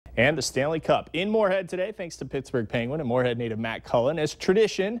And the Stanley Cup in Moorhead today, thanks to Pittsburgh Penguin and Moorhead native Matt Cullen. As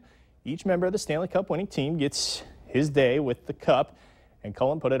tradition, each member of the Stanley Cup winning team gets his day with the cup. And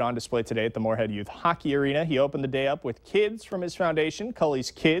Cullen put it on display today at the Moorhead Youth Hockey Arena. He opened the day up with kids from his foundation, Cully's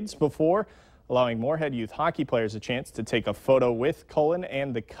Kids, before allowing Moorhead youth hockey players a chance to take a photo with Cullen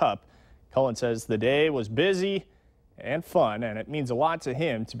and the cup. Cullen says the day was busy and fun, and it means a lot to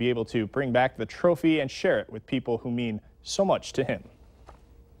him to be able to bring back the trophy and share it with people who mean so much to him.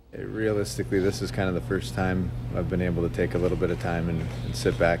 Realistically, this is kind of the first time I've been able to take a little bit of time and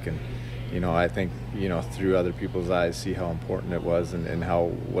sit back and, I think, through other people's eyes, see how important it was and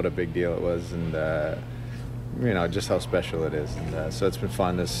what a big deal it was, and just how special it is. And so it's been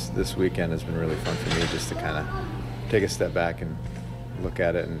fun. This weekend has been really fun for me, just to kind of take a step back and look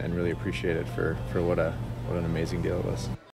at it and really appreciate it for what an amazing deal it was.